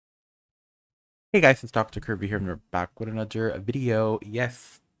Hey guys, it's Dr. Kirby here, and we're back with another video.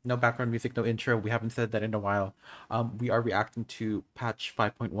 Yes, no background music, no intro. We haven't said that in a while. We are reacting to patch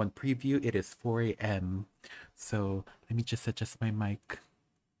 5.1 preview. It is 4 a.m. So let me just adjust my mic.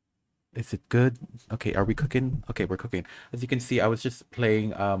 Is it good? Okay, are we cooking? Okay, we're cooking. As you can see, I was just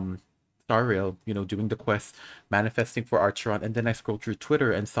playing Star Rail, doing the quest, manifesting for Archeron, and then I scrolled through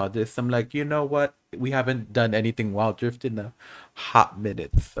Twitter and saw this. I'm like, you know what? We haven't done anything Wild Drift in a hot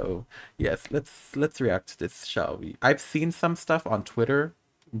minute. So yes, let's react to this, shall we? I've seen some stuff on Twitter,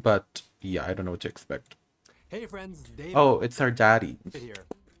 but yeah, I don't know what to expect. Hey friends, David Oh, it's our daddy. here.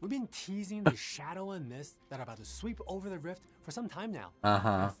 We've been teasing the shadow and mist that are about to sweep over the rift for some time now. Uh-huh.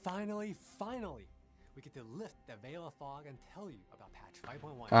 And finally, we get to lift the veil of fog and tell you about patch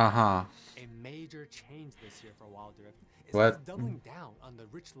 5.1. Uh-huh. A major change this year for Wild Rift is What? us doubling down on the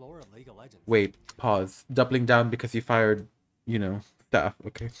rich lore of League of Legends. Wait, pause. Doubling down because you fired, staff.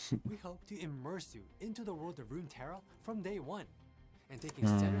 Okay. We hope to immerse you into the world of Runeterra from day one. And taking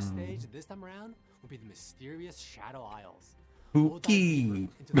center stage this time around will be the mysterious Shadow Isles. We'll dive deeper Spooky.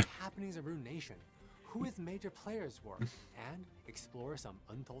 into the happenings of Rune Nation, who its major players were, and explore some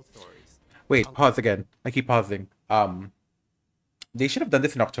untold stories. Wait, pause again. I keep pausing. They should have done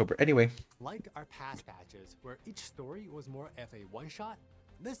this in October. Anyway. Like our past patches, where each story was more of a one-shot,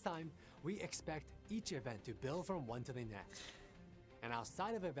 this time we expect each event to build from one to the next. And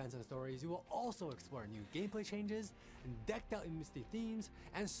outside of events and stories, you will also explore new gameplay changes, and decked out in misty themes,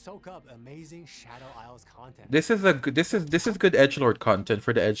 and soak up amazing Shadow Isles content. This is good edgelord content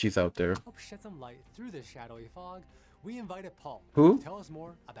for the edgies out there. To help shed some light through this shadowy fog, we invited Paul Who? to tell us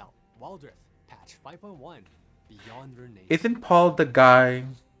more about Wild Rift patch 5.1 Beyond Rune Nation. Isn't Paul the guy?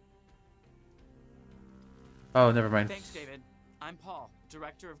 Oh, never mind. Thanks, David. I'm Paul,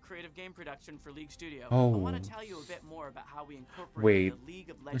 Director of Creative Game Production for League Studio. Oh. I want to tell you a bit more about how we incorporate Wait. the League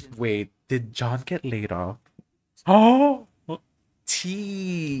of Legends. Wait, did John get laid off? Oh,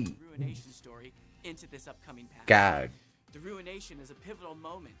 T. Ruination story into this upcoming patch. Gag. The Ruination is a pivotal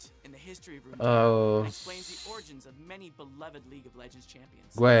moment in the history of Runeterra Oh. and explains the origins of many beloved League of Legends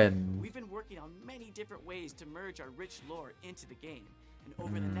champions. Gwen. We've been working on many different ways to merge our rich lore into the game, and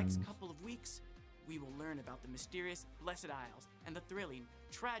over the next couple of weeks, we will learn about the mysterious Blessed Isles and the thrilling,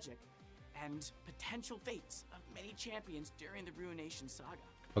 tragic, and potential fates of many champions during the Ruination saga.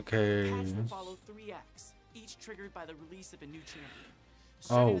 Okay. The patch will follow 3 acts, each triggered by the release of a new champion.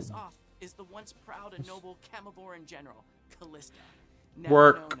 Starting us off is the once proud and noble Cameboran general, Kalista, now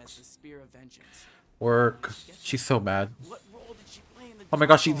Work. known as the Spear of Vengeance. Work. She's so mad. What role did she play in the Oh my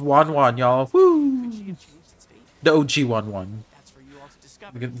gosh, she's Wan, y'all. Could she Woo. have changed its fate? The OG Wan. That's for you all to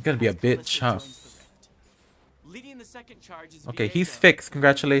discover. It's gonna be a as bitch, Kalista huh? joins the Rift. Leading the second charge is Okay, he's Viego. fixed. Our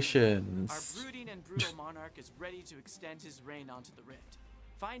Congratulations. brooding and brutal monarch is ready to extend his reign onto the Rift.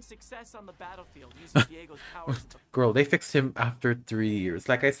 Find success on the battlefield using Viego's powers. Girl, they fixed him after 3 years.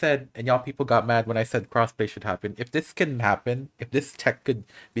 Like I said, and y'all people got mad when I said crossplay should happen. If this can happen, if this tech could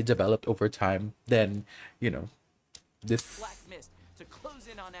be developed over time, then, this... Black Mist to close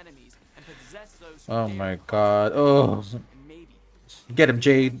in on enemies and possess those who Oh dare my cross god. the Oh. line. And maybe Get him,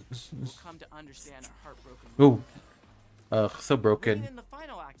 Jade. we'll come to understand our heartbroken Ooh. Ugh, so Leading broken. in the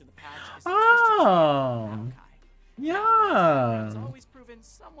final act of the patch is Oh. Maokai. Yeah. It's always proven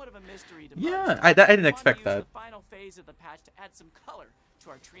somewhat of a mystery to Yeah, most. I didn't We expect wanna use that. the final phase of the patch to add some color to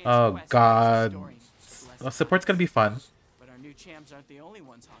our Oh quest god. restoring the Blessed Support's gonna be fun. But our new champs aren't the only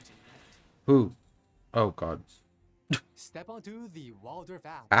ones haunting the Rift. Who? Oh god. Step onto the Wild Rift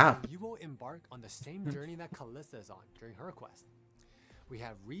app, App? and you will embark on the same journey that Kalista is on during her quest. We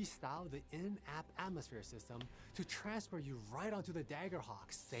have restyled the in-app atmosphere system to transfer you right onto the Daggerhawk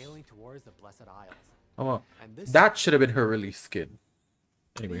sailing towards the Blessed Isles. Oh, well. And this That should have been her release skin.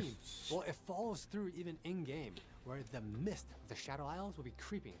 Anyway. theme, well, it follows through even in-game, where the mist of the Shadow Isles will be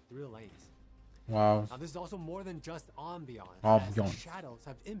creeping through the lanes. Wow. Now, this is also more than just ambiance, as the Ambiance. shadows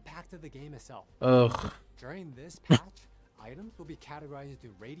have impacted the game itself. Ugh. During this patch, items will be categorized into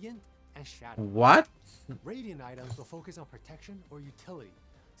Radiant and Shadow. What? Radiant items will focus on protection or utility,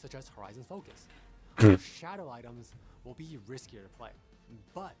 such as Horizon Focus. Hmm. While Shadow items will be riskier to play,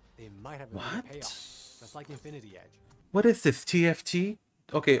 but they might have a bigger What? payoff, just like Infinity Edge. What is this? TFT?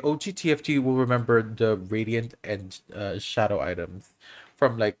 Okay, OG TFT will remember the Radiant and Shadow items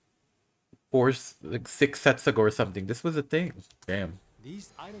from like 6 sets ago or something. This was a thing. Damn.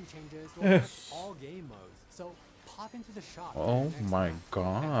 These item changes will affect all game modes, so pop into the shop. Oh next my time and make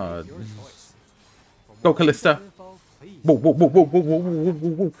god. your choice. For Go, more Kalista. detailed info, please Whoa, whoa, whoa, whoa, whoa, whoa, whoa, whoa,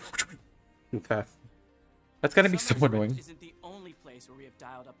 whoa. Too fast. That's gonna be so Summer's Rift annoying. isn't the only place where we have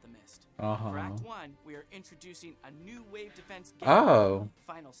dialed up the mist. Uh-huh. For Act 1, we are introducing a new wave defense game. Oh.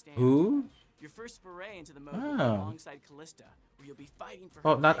 Final Stand. Who? Your first foray into the mode will be Oh. alongside Callista, where you'll be fighting for her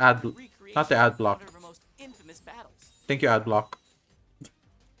Oh, not life ad, and the recreation not the ad of block. one of her most infamous battles. Thank you, ad block.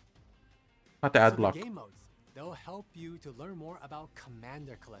 Not the ad So block. the game modes, they'll help you to learn more about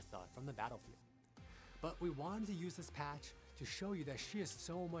Commander Callista from the battlefield. But we wanted to use this patch to show you that she is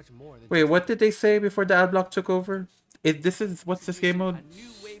so much more than Wait, just what did they say before the ad block took over? What's this game mode? A new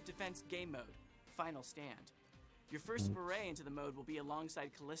wave defense game mode, Final Stand. Your first foray into the mode will be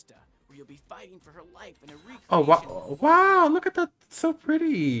alongside Callista, where you'll be fighting for her life in a recreation Oh of wow! Look at that, so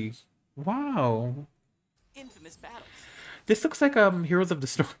pretty. Wow, infamous battles. this looks like Heroes of the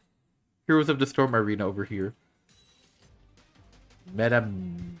Storm, Heroes of the Storm arena over here.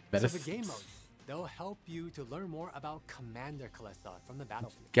 So the game modes, they'll help you to learn more about Commander Callista from the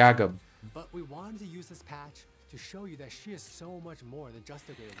battlefield. Gagam. But we wanted to use this patch to show you that she is so much more than just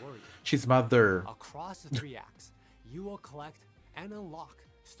a great warrior. She's mother. Across the 3 acts, you will collect and unlock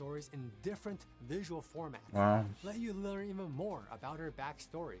stories in different visual formats. Wow. Let you learn even more about her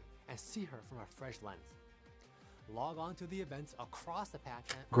backstory and see her from a fresh lens. Log on to the events across the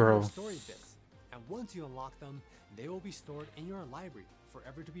patch and Girl. unlock story bits. And once you unlock them, they will be stored in your library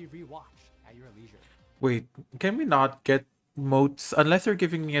forever to be rewatched at your leisure. Wait, can we not get motes unless you're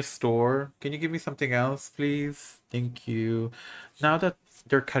giving me a store? Can you give me something else, please? Thank you. Now that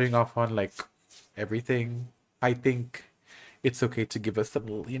they're cutting off on like everything, I think it's okay to give us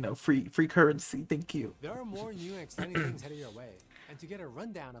some, free currency. Thank you. There are more new and exciting things headed your way. And to get a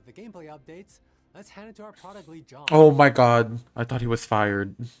rundown of the gameplay updates, let's hand it to our product lead, John. Oh my god, I thought he was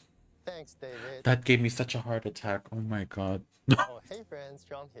fired. Thanks, David. That gave me such a heart attack. Oh my god. Oh, hey friends,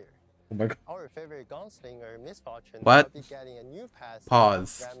 John here. Oh my god. Our favorite gunslinger, Miss Fortune, What? will be getting a new pass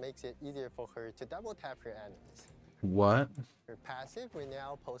Pause. that makes it easier for her to double tap her enemies. What? Her passive will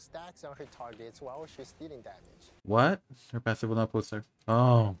now post stacks on her targets while she's dealing damage. What? Her passive will not post her.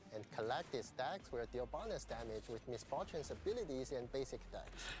 Oh. And collected stacks will deal bonus damage with Miss Fortune's abilities and basic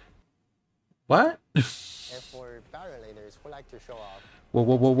attacks. What? And for Baron laners who like to show off, Whoa,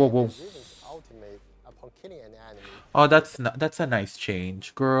 whoa, whoa, whoa, whoa. Riven's ultimate upon killing an enemy. Oh, that's a nice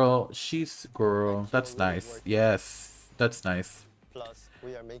change. Girl, that's nice. Yes, that's nice. Plus,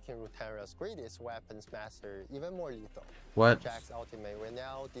 we are making Runeterra's greatest weapons master even more lethal. What? Jack's ultimate will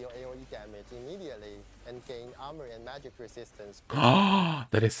now deal AoE damage immediately and gain armor and magic resistance.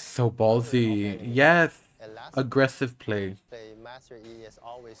 That is so ballsy. Yes. And last Aggressive play. Master E is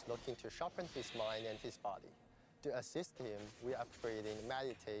always looking to sharpen his mind and his body. To assist him, we upgraded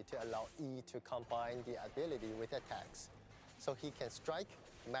Meditate to allow E to combine the ability with attacks. So he can strike,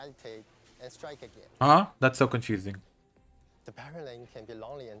 meditate, and strike again. Huh? That's so confusing. The Baron lane can be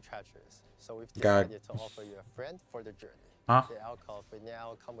lonely and treacherous, so we've God. decided to offer you a friend for the journey. Huh? The alcove will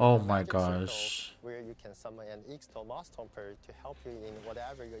now come with Oh a my magic circle gosh. where you can summon an Ixtal Moss Thumper to help you in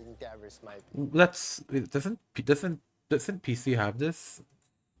whatever your endeavors might be. Doesn't PC have this?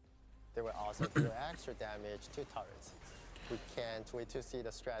 They will also deal extra damage to turrets. We can't wait to see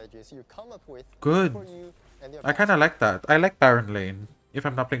the strategies you come up with Good. for you and your I kind of like that. I like Baron Lane. If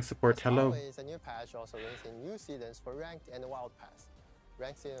I'm not playing support, As hello. always, a new patch also brings in new seasons for Ranked and Wild Pass.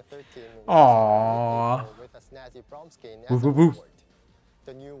 Ranked Season 13 Aww. with a snazzy prom skin Woo, as a woo, woo. reward.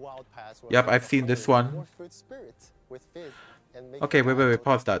 The new Wild Pass will Yep, bring I've the seen this hunger one. for fruit spirits with fizz and make Okay, the wait, battle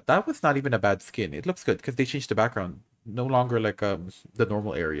pause that. That was not even a bad skin. It looks good because they changed the background. No longer like the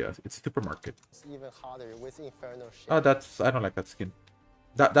normal area. It's a supermarket. even harder with Inferno Shade. Oh, I don't like that skin.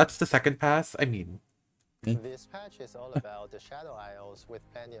 That's the second pass. I mean, This patch is all about the Shadow Isles with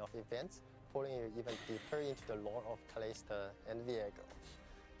plenty of events, pulling you even deeper into the lore of Callista and Viego.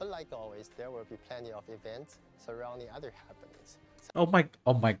 But like always, there will be plenty of events surrounding other happenings.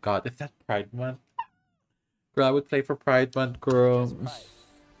 oh my God, is that Pride Month? Girl, I would play for Pride Month, girl. Just Pride.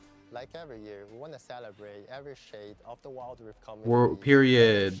 Like every year, we want to celebrate every shade of the Wild Rift community.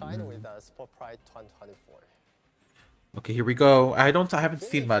 Period. Shine with us for Pride 2024. Okay, here we go. I haven't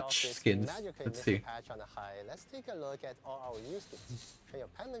seen Finish much off this skins. magically Let's missing see. patch on the high. Let's take a look at all our new skins. Train your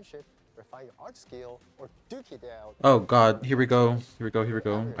penmanship, refine your art skill, or duke it out. Oh God, here we go. Here we go. Here we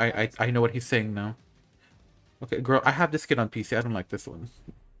go. I know what he's saying now. Okay, girl, I have this skin on PC. I don't like this one.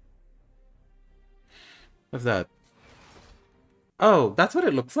 What's that? Oh, that's what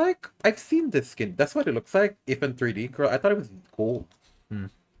it looks like? I've seen this skin. That's what it looks like, if in 3D. Girl, I thought it was gold.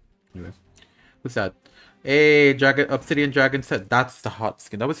 Anyway. Who's that? Hey, Obsidian Dragon said that's the hot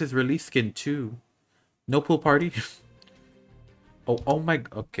skin. That was his release skin too. No pool party? oh my,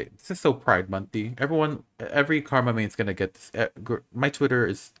 okay. This is so Pride Monthy. Every Karma main's gonna get this. My Twitter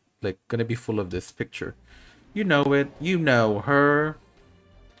is like gonna be full of this picture. You know it. You know her.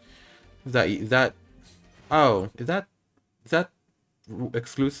 Is that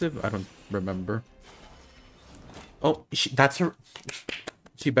exclusive? I don't remember. Oh, that's her.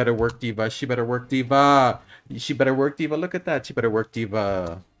 She better work, Diva. She better work, Diva. She better work, Diva. Look at that. She better work,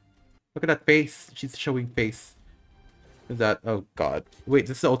 Diva. Look at that face. She's showing face. Is that? Oh God. Wait,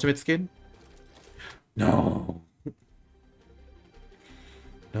 this is the ultimate skin? No.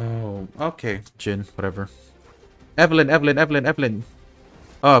 No. Okay, Jin. Whatever. Evelyn. Evelyn. Evelyn. Evelyn.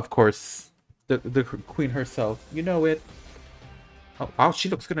 Oh, of course. The queen herself. You know it. Oh, wow, she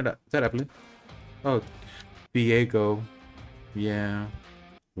looks good in that. Is that Evelyn? Oh, Diego. Yeah.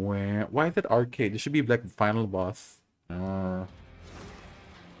 Why is it arcade? This should be like final boss.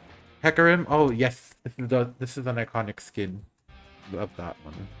 Hecarim? Oh yes. This is an iconic skin. Love that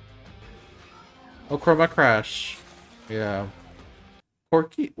one. Oh, Chroma Crash. Yeah.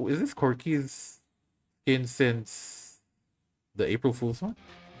 Corki, is this Corki's skin since the April Fool's one?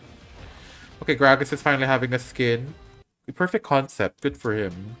 Okay, Gragas is finally having a skin. Perfect concept. Good for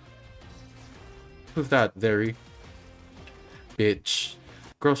him. Who's that? Zeri. Bitch.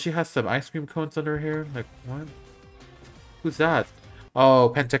 Girl, she has some ice cream cones on her hair. Like, what? Who's that?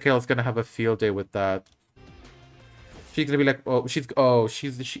 Oh, Pentakale's gonna have a field day with that. She's gonna be like,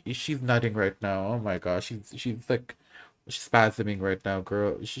 she's nutting right now. Oh my gosh, she's like, she's spasming right now,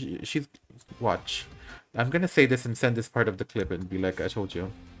 girl. She's watch. I'm gonna say this and send this part of the clip and be like, I told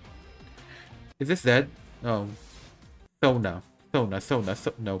you. Is this Zed? No. Sona.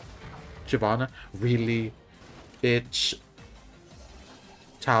 No. Giovanna? Really? Bitch.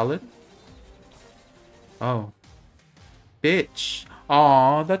 Talon? Oh. Bitch.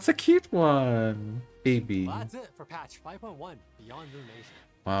 Aw, that's a cute one. Baby. Well, that's it for patch 5.1 Beyond Ruination.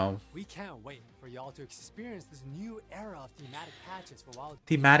 Wow. We can't wait for y'all to experience this new era of thematic patches for Wild.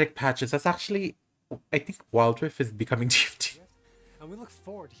 Thematic patches. That's actually, I think Wild Rift is becoming TFT. And we look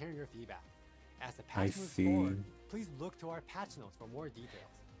forward to hearing your feedback. As the patch moves forward, please look to our patch notes for more details.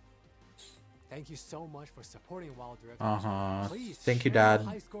 Thank you so much for supporting Wild Rift. Please thank you, Dad.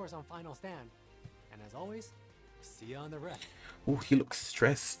 High scores on Final Stand. And as always, see you on the ref. Ooh, he looks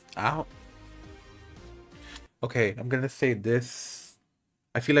stressed out. Okay, I'm gonna say this.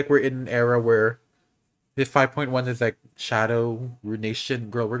 I feel like we're in an era where if 5.1 is like Shadow, Ruination,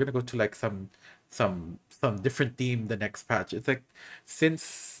 girl, we're gonna go to like some different theme the next patch. It's like,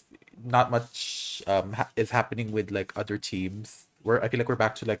 since not much is happening with like other teams, I feel like we're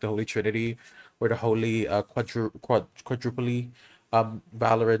back to like the Holy Trinity or the Holy quadruply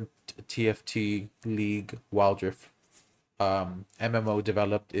Valorant, TFT, League, Wild Rift MMO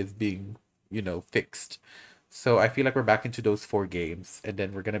developed is being, fixed. So I feel like we're back into those 4 games, and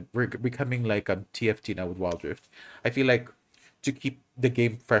then we're becoming like TFT now with Wild Rift. I feel like to keep the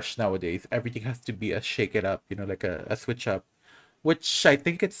game fresh nowadays, everything has to be a shake it up, like a switch up, which I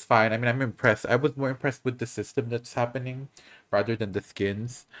think it's fine. I mean, I'm impressed. I was more impressed with the system that's happening rather than the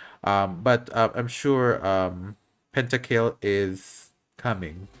skins. But I'm sure Pentakale is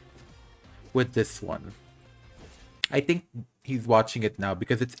coming with this one. I think he's watching it now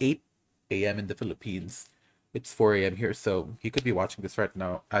because it's 8 a.m. in the Philippines. It's 4 a.m. here, so he could be watching this right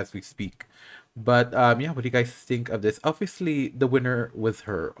now as we speak. But yeah, what do you guys think of this? Obviously, the winner was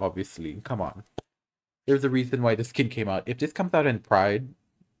her, obviously. Come on. There's a reason why the skin came out. If this comes out in Pride,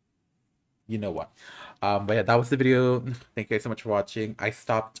 you know what. But yeah, that was the video. Thank you guys so much for watching. I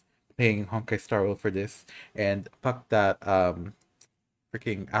stopped playing Honkai Star Rail for this. And fuck that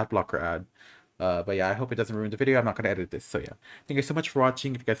freaking ad blocker ad. But yeah, I hope it doesn't ruin the video. I'm not going to edit this. So yeah, thank you so much for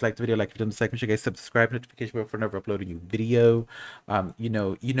watching. If you guys liked the video, like it, dislike, make sure you guys subscribe, notification bell for whenever I upload a new video.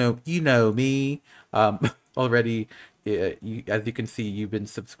 You know me already. As you can see, you've been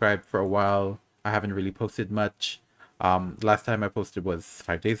subscribed for a while. I haven't really posted much. Last time I posted was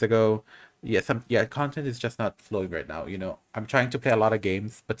 5 days ago. Content is just not flowing right now. I'm trying to play a lot of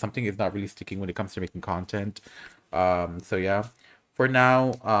games, but something is not really sticking when it comes to making content. So yeah. For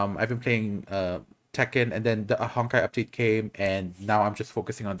now, I've been playing Tekken, and then the Honkai update came, and now I'm just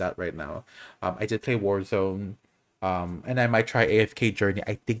focusing on that right now. I did play Warzone, and I might try AFK Journey.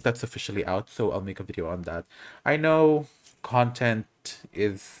 I think that's officially out, so I'll make a video on that. I know content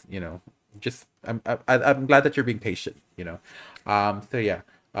is, just I'm glad that you're being patient, So yeah,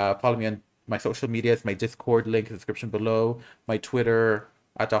 follow me on my social medias, my Discord link in the description below, my Twitter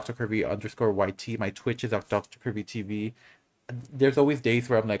at @DrKirby_YT, my Twitch is at DrKirbyTV. There's always days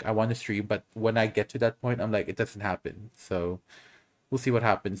where I'm like, I want to stream, but when I get to that point, I'm like, it doesn't happen. So we'll see what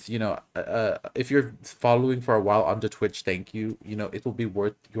happens. If you're following for a while on the Twitch, thank you. It will be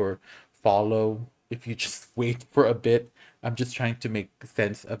worth your follow if you just wait for a bit. I'm just trying to make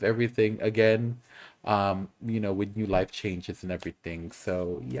sense of everything again, with new life changes and everything.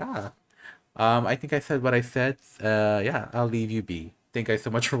 So yeah, I think I said what I said. Yeah, I'll leave you be. Thank you guys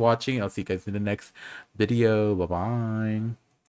so much for watching. I'll see you guys in the next video. Bye bye.